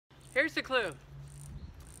Here's the clue.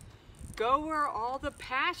 Go where all the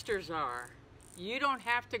pastors are. You don't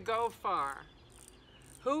have to go far.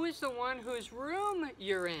 Who is the one whose room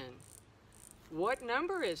you're in? What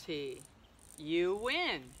number is he? You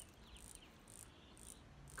win.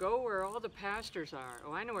 Go where all the pastors are.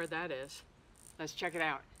 Oh, I know where that is. Let's check it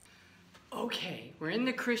out. Okay, we're in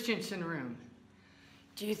the Christensen room.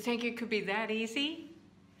 Do you think it could be that easy?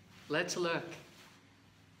 Let's look.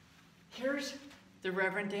 Here's the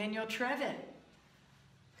Reverend Daniel Trevitt.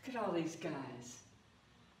 Look at all these guys.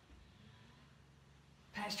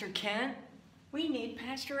 Pastor Kent. We need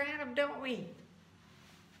Pastor Adam, don't we?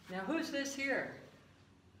 Now, who's this here?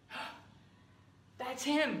 That's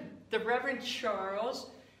him, the Reverend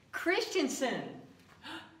Charles Christensen.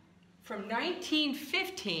 From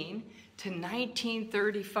 1915 to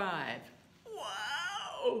 1935.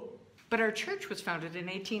 Wow! But our church was founded in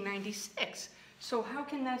 1896. So how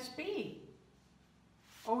can this be?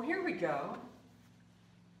 Oh, here we go.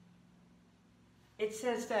 It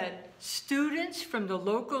says that students from the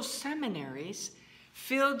local seminaries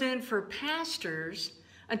filled in for pastors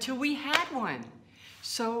until we had one.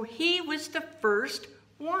 So he was the first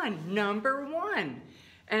one, number one.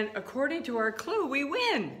 And according to our clue, we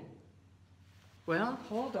win. Well,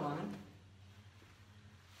 hold on.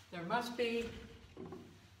 There must be,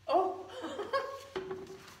 oh,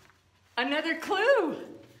 another clue.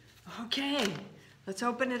 Okay, let's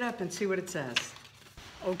open it up and see what it says.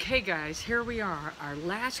 Okay guys, here we are, our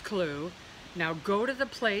last clue. Now go to the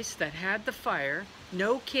place that had the fire.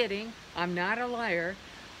 No kidding, I'm not a liar.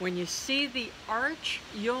 When you see the arch,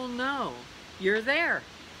 you'll know. You're there.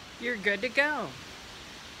 You're good to go.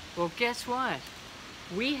 Well, guess what?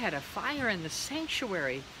 We had a fire in the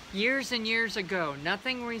sanctuary years and years ago,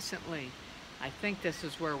 nothing recently. I think this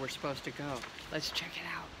is where we're supposed to go. Let's check it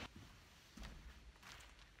out.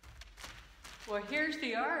 Well, here's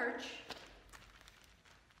the arch.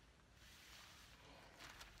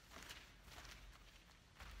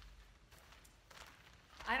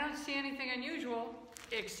 I don't see anything unusual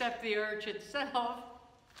except the arch itself.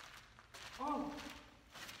 Oh.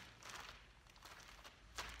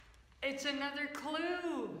 It's another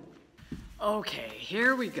clue. Okay,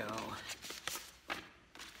 here we go.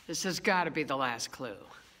 This has got to be the last clue.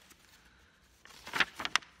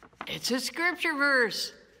 It's a scripture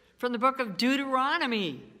verse from the book of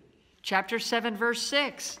Deuteronomy, chapter 7, verse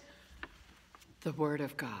 6. The word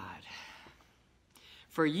of God.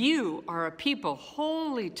 For you are a people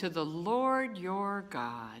holy to the Lord your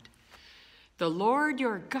God. The Lord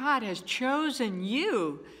your God has chosen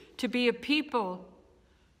you to be a people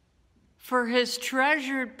for his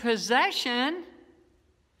treasured possession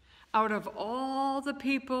out of all the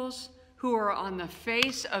peoples who are on the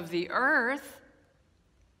face of the earth.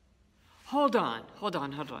 Hold on.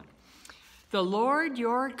 The Lord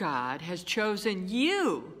your God has chosen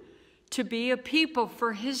you to be a people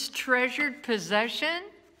for his treasured possession.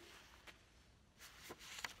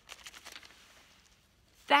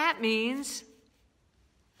 That means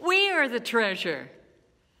we are the treasure.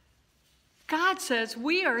 God says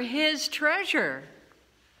we are his treasure.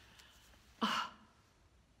 Oh,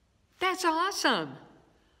 that's awesome.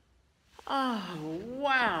 Oh,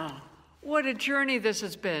 wow. What a journey this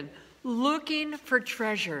has been. Looking for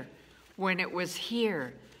treasure when it was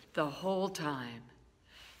here the whole time.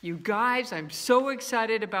 You guys, I'm so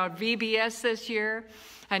excited about VBS this year.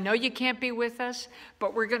 I know you can't be with us,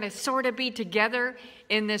 but we're going to sort of be together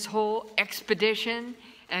in this whole expedition,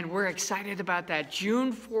 and we're excited about that.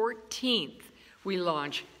 June 14th, we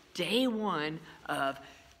launch day one of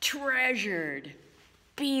Treasured.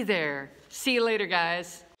 Be there. See you later,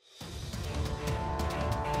 guys.